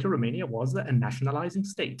course, Greater Romania was a nationalizing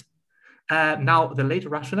state. Now, the late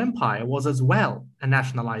Russian Empire was as well a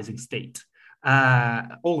nationalizing state.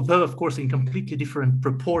 Although, of course, in completely different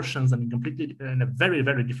proportions and in a very,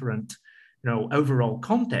 very different, overall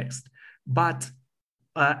context. But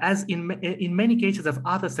as in many cases of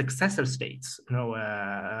other successor states,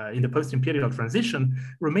 in the post-imperial transition,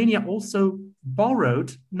 Romania also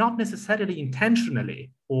borrowed, not necessarily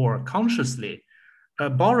intentionally or consciously,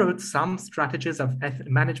 borrowed some strategies of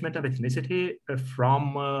management of ethnicity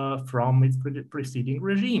from its preceding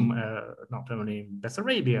regime, not only in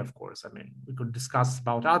Bessarabia, of course. I mean, we could discuss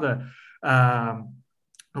about other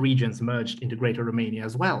regions merged into Greater Romania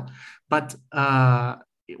as well. But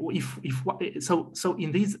so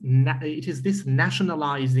in these, it is this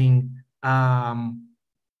nationalizing,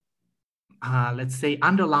 let's say,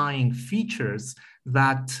 underlying features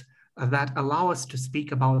that allow us to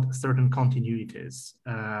speak about certain continuities.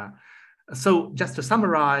 So just to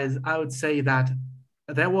summarize, I would say that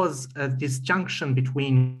there was a disjunction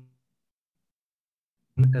between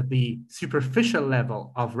the superficial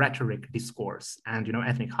level of rhetoric discourse and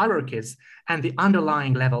ethnic hierarchies and the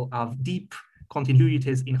underlying level of deep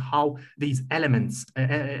continuities in how these elements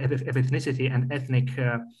of ethnicity and ethnic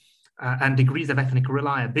and degrees of ethnic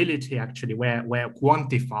reliability actually were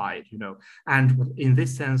quantified, and in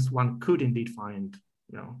this sense one could indeed find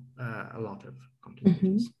a lot of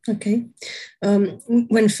continuities. Mm-hmm. Okay.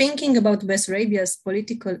 When thinking about Bessarabia's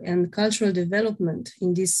political and cultural development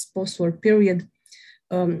in this post-war period,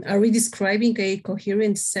 are we describing a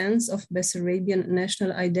coherent sense of Bessarabian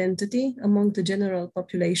national identity among the general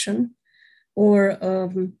population, or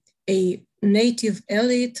a native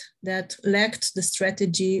elite that lacked the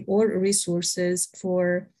strategy or resources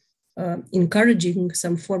for encouraging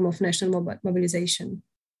some form of national mobilization?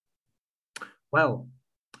 Well,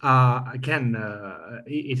 again,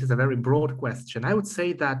 it is a very broad question. I would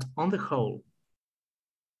say that on the whole,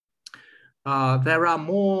 there are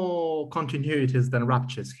more continuities than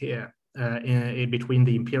ruptures here in between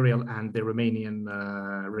the imperial and the Romanian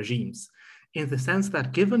regimes, in the sense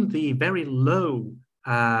that given the very low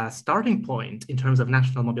starting point in terms of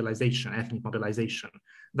national mobilization, ethnic mobilization,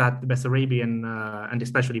 that the Bessarabian, and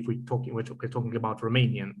especially if we're talking about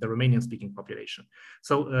Romanian, the Romanian-speaking population,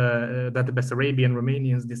 so that the Bessarabian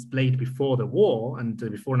Romanians displayed before the war and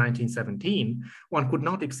before 1917, one could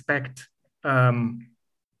not expect either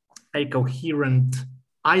a coherent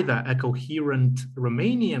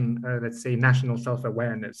Romanian, let's say, national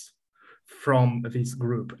self-awareness from this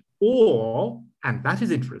group, or, and that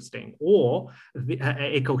is interesting, or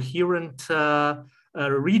a coherent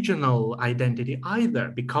regional identity either,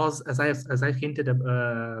 because as I hinted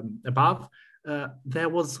above, there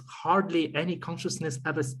was hardly any consciousness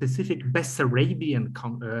of a specific Bessarabian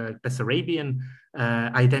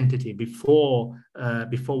identity before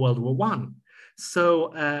World War I.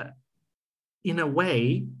 So in a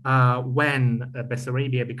way, when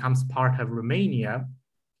Bessarabia becomes part of Romania,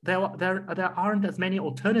 there aren't as many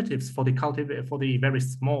alternatives for the very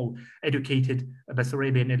small, educated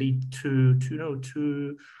Bessarabian elite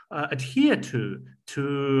to adhere to,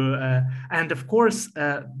 and of course,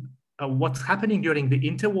 what's happening during the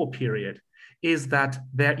interwar period is that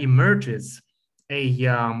there emerges a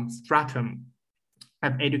stratum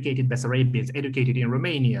of educated Bessarabians, educated in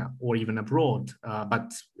Romania or even abroad,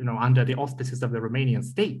 but under the auspices of the Romanian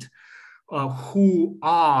state, who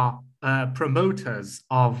are promoters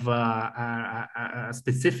of a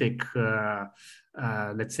specific,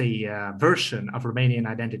 let's say, version of Romanian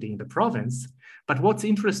identity in the province. But what's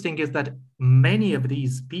interesting is that many of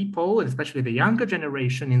these people, especially the younger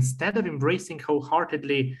generation, instead of embracing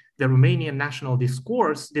wholeheartedly the Romanian national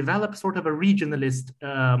discourse, develop sort of a regionalist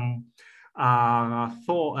a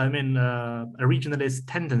regionalist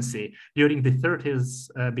tendency during the 30s,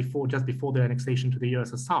 just before the annexation to the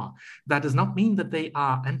USSR. That does not mean that they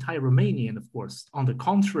are anti-Romanian, of course. On the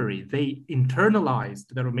contrary, they internalized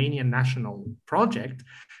the Romanian national project,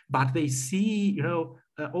 but they see,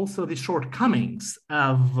 also the shortcomings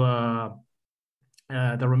of the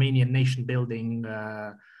Romanian nation-building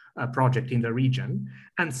project in the region,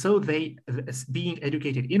 and so they, being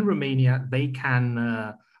educated in Romania, they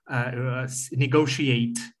can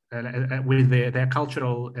negotiate with their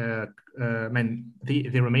cultural, the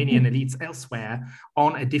Romanian elites elsewhere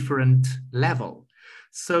on a different level.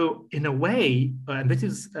 So in a way, and this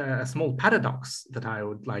is a small paradox that I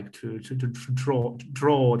would like to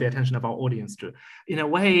draw the attention of our audience to. In a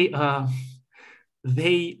way,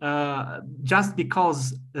 they just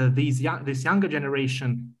because this younger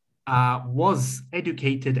generation was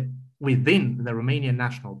educated within the Romanian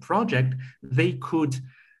national project, they could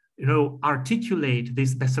articulate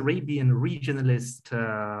this Bessarabian regionalist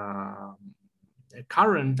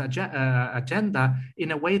current agenda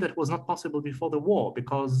in a way that was not possible before the war,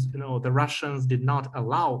 because the Russians did not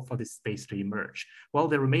allow for this space to emerge, while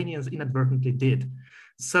the Romanians inadvertently did.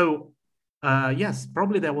 So yes,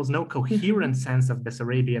 probably there was no coherent sense of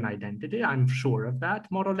Bessarabian identity. I'm sure of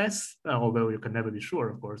that, more or less, although you can never be sure,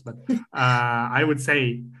 of course. But I would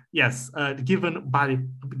say, yes, given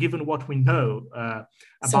what we know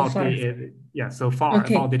about so far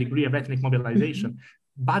about the degree of ethnic mobilization.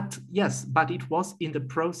 But yes, but it was in the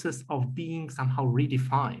process of being somehow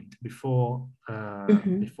redefined before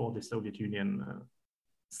the Soviet Union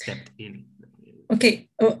stepped in. Okay,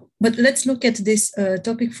 but let's look at this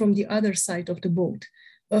topic from the other side of the boat.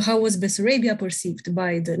 how was Bessarabia perceived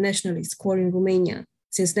by the nationalist core in Romania,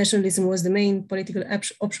 since nationalism was the main political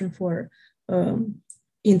option for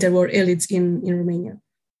interwar elites in Romania?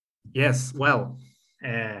 Yes, well,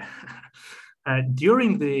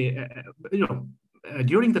 during the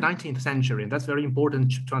during the 19th century, and that's very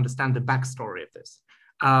important to understand the backstory of this.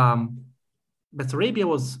 Bessarabia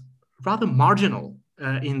was rather marginal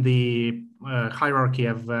in the hierarchy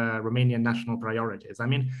of Romanian national priorities. I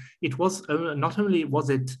mean, it was not only was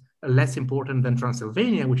it less important than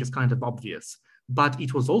Transylvania, which is kind of obvious, but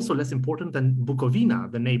it was also less important than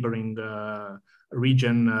Bukovina, the neighboring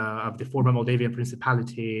region of the former Moldavian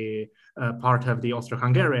Principality, part of the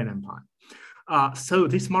Austro-Hungarian Empire. So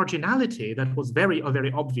this marginality that was very,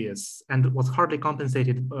 very obvious and was hardly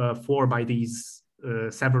compensated for by these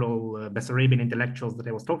several Bessarabian intellectuals that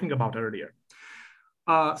I was talking about earlier,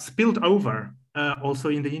 spilled over also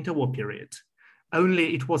in the interwar period.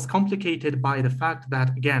 Only it was complicated by the fact that,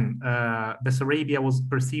 again, Bessarabia was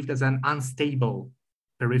perceived as an unstable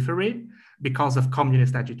periphery because of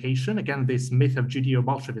communist agitation. Again, this myth of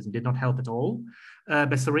Judeo-Bolshevism did not help at all.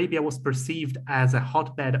 Bessarabia was perceived as a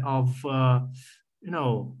hotbed of,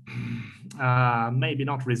 maybe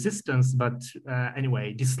not resistance, but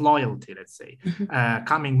anyway, disloyalty, let's say,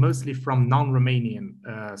 coming mostly from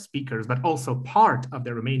non-Romanian speakers, but also part of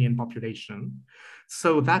the Romanian population.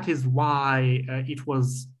 So that is why it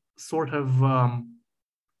was sort of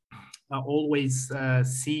always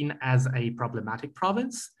seen as a problematic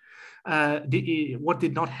province. What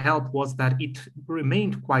did not help was that it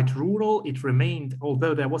remained quite rural. It remained,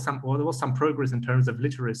 although there was some progress in terms of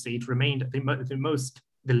literacy, it remained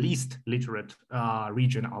the least literate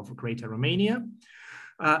region of Greater Romania.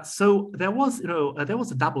 So there was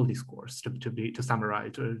a double discourse to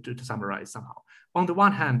summarize somehow. On the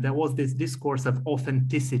one hand, there was this discourse of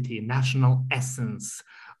authenticity, national essence,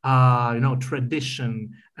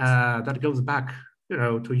 tradition that goes back,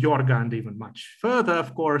 to Yorga and even much further,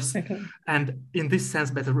 of course. Okay. And in this sense,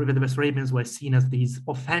 the Bessarabians were seen as these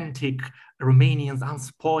authentic Romanians,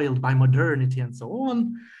 unspoiled by modernity and so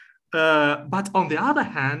on. But on the other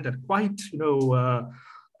hand, and quite,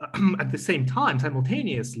 at the same time,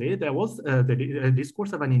 simultaneously, there was the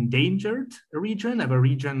discourse of an endangered region, of a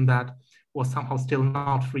region that was somehow still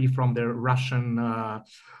not free from the Russian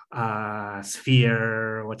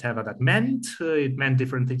sphere, whatever that meant. It meant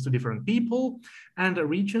different things to different people, and a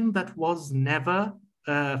region that was never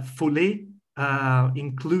fully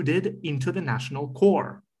included into the national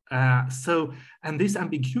core. And this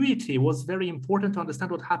ambiguity was very important to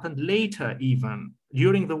understand what happened later, even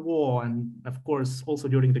during the war, and of course also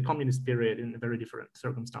during the communist period in very different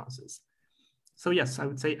circumstances. So yes, I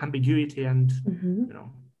would say ambiguity and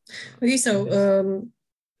Okay, so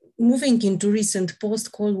moving into recent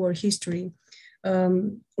post-Cold War history,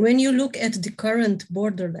 when you look at the current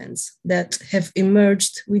borderlands that have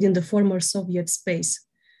emerged within the former Soviet space,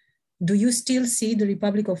 do you still see the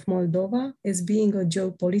Republic of Moldova as being a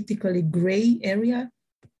geopolitically gray area?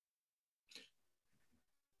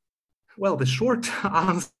 Well, the short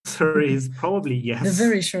answer is probably yes. The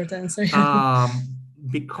very short answer.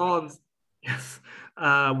 Because, yes.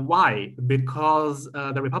 Why? Because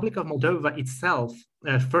the Republic of Moldova itself,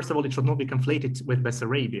 first of all, it should not be conflated with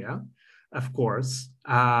Bessarabia, of course,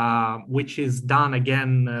 which is done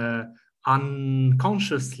again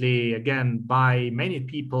unconsciously, again, by many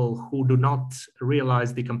people who do not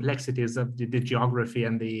realize the complexities of the geography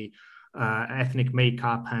and the ethnic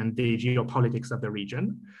makeup and the geopolitics of the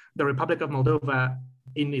region. The Republic of Moldova,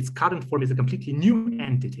 in its current form, is a completely new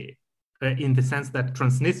entity. In the sense that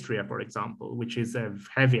Transnistria, for example, which is a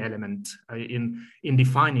heavy element in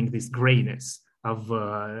defining this grayness of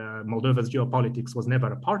Moldova's geopolitics, was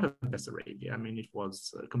never a part of Bessarabia. I mean, it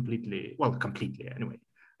was completely anyway,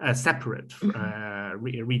 a separate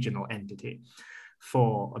regional entity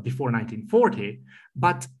before 1940.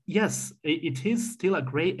 But yes, it is still a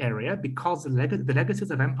gray area because the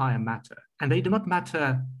legacies of empire matter, and they do not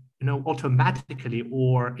matter, automatically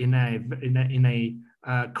or in a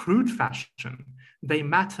crude fashion. They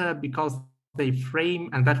matter because they frame,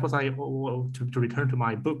 and that was to return to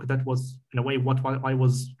my book, that was in a way what I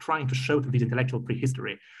was trying to show to this intellectual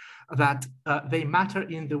prehistory, that they matter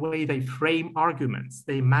in the way they frame arguments.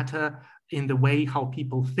 They matter in the way how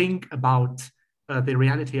people think about the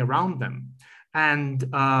reality around them. And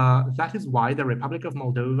that is why the Republic of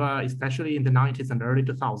Moldova, especially in the 90s and early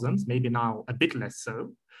 2000s, maybe now a bit less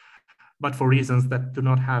so, but for reasons that do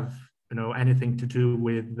not have anything to do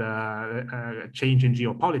with change in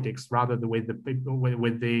geopolitics, rather with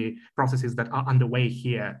the processes that are underway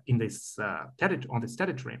here in this on this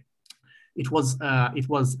territory. So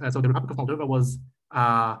the Republic of Moldova was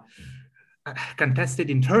contested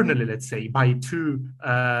internally, let's say, by two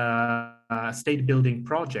state-building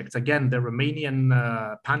projects. Again, the Romanian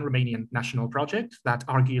pan-Romanian national project that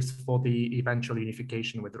argues for the eventual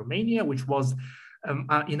unification with Romania, which was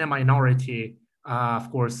in a minority, of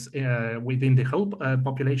course, within the whole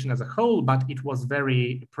population as a whole, but it was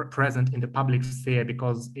very present in the public sphere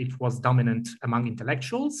because it was dominant among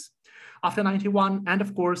intellectuals after 91. And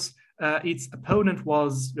of course, its opponent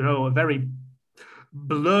was, a very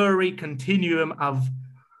blurry continuum of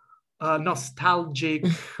nostalgic,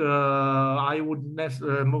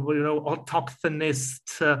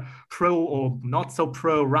 autochthonist, pro or not so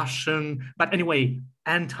pro-Russian, but anyway,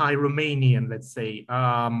 anti-Romanian, let's say,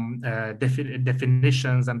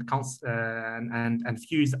 definitions and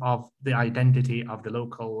views of the identity of the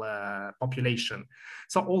local population.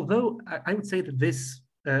 So, although I would say that this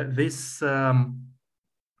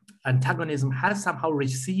antagonism has somehow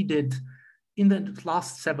receded in the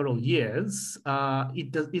last several years,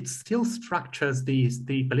 it still structures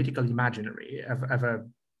the political imaginary of a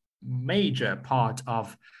major part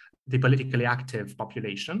of the politically active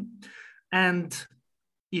population. And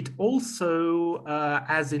it also,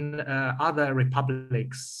 as in other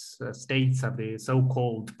republics, states of the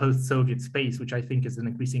so-called post-Soviet space, which I think is an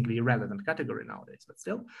increasingly irrelevant category nowadays, but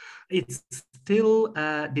still, it still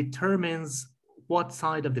determines what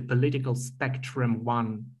side of the political spectrum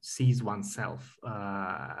one sees oneself, as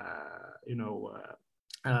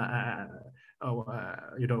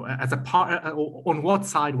a part, on what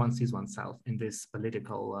side one sees oneself in this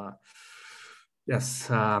political,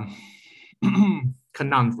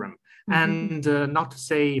 conundrum. Mm-hmm. And not to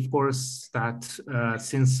say, of course, that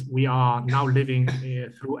since we are now living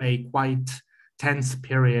through a quite tense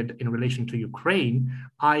period in relation to Ukraine,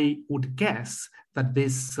 I would guess that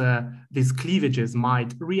these cleavages might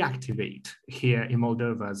reactivate here in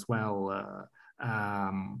Moldova as well,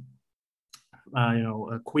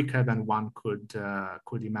 quicker than one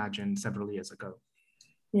could imagine several years ago.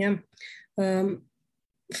 Yeah.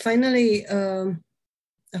 Finally,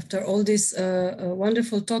 after all this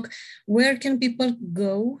wonderful talk, where can people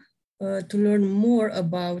go to learn more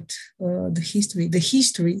about the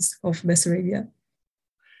histories of Bessarabia?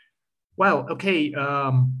 Well, okay.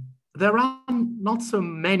 There are not so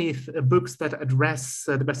many books that address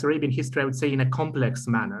the Bessarabian history, I would say, in a complex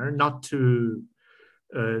manner, not to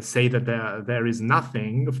say that there is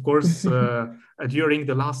nothing. Of course, during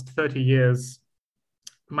the last 30 years,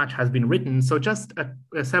 much has been written. So just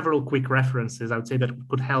several quick references, I would say, that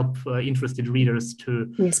could help interested readers to,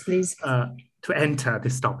 yes, please. To enter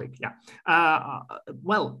this topic. Yeah.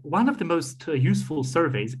 Well, one of the most useful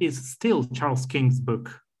surveys is still Charles King's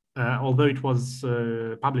book, although it was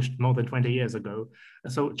published more than 20 years ago.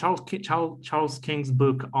 So Charles King's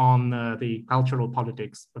book on the cultural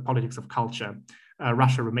politics, the politics of culture,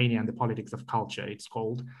 Russia, Romania, and the politics of culture, it's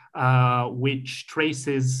called, which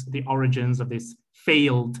traces the origins of this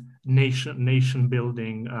failed nation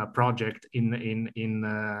building project in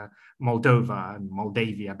Moldova and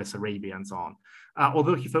Moldavia, Bessarabia, and so on.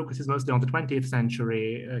 Although he focuses mostly on the 20th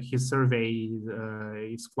century, his survey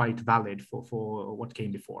is quite valid for what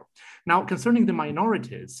came before. Now, concerning the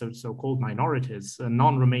minorities, so-called minorities,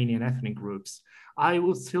 non-Romanian ethnic groups, I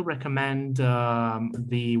will still recommend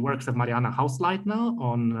the works of Mariana Hausleitner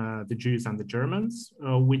on the Jews and the Germans,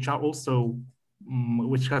 which are also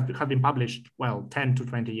which have been published, well, 10 to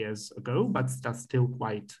 20 years ago, but that's still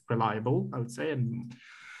quite reliable, I would say. And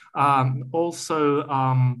also,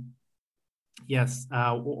 yes,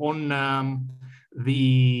 on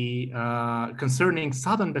the concerning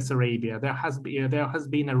southern Bessarabia, there has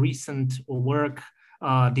been a recent work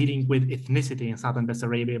dealing with ethnicity in southern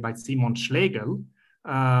Bessarabia by Simon Schlegel,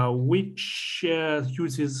 which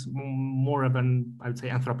uses more of an, I would say,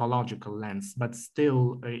 anthropological lens, but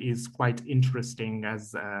still is quite interesting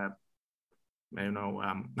as an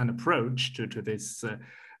approach to this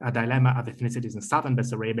dilemma of ethnicities in southern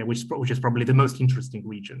Bessarabia, which is probably the most interesting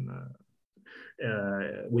region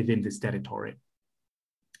within this territory.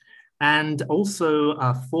 And also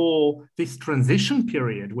for this transition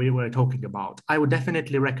period we were talking about, I would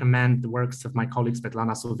definitely recommend the works of my colleague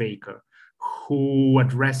Svetlana Soveiko, who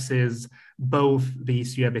addresses both the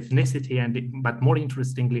issue of ethnicity but more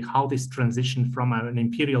interestingly, how this transition from an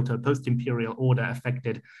imperial to a post-imperial order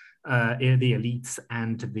affected the elites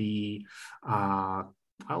and the,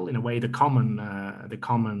 well, in a way, the common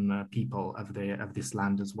people of this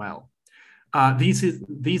land as well.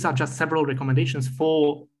 These are just several recommendations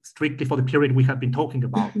strictly for the period we have been talking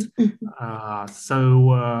about.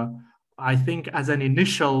 I think as an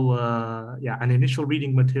initial, an initial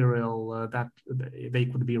reading material that they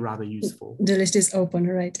could be rather useful. The list is open,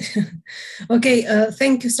 right? Okay,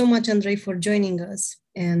 thank you so much, Andrei, for joining us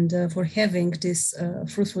and for having this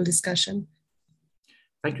fruitful discussion.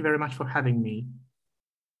 Thank you very much for having me.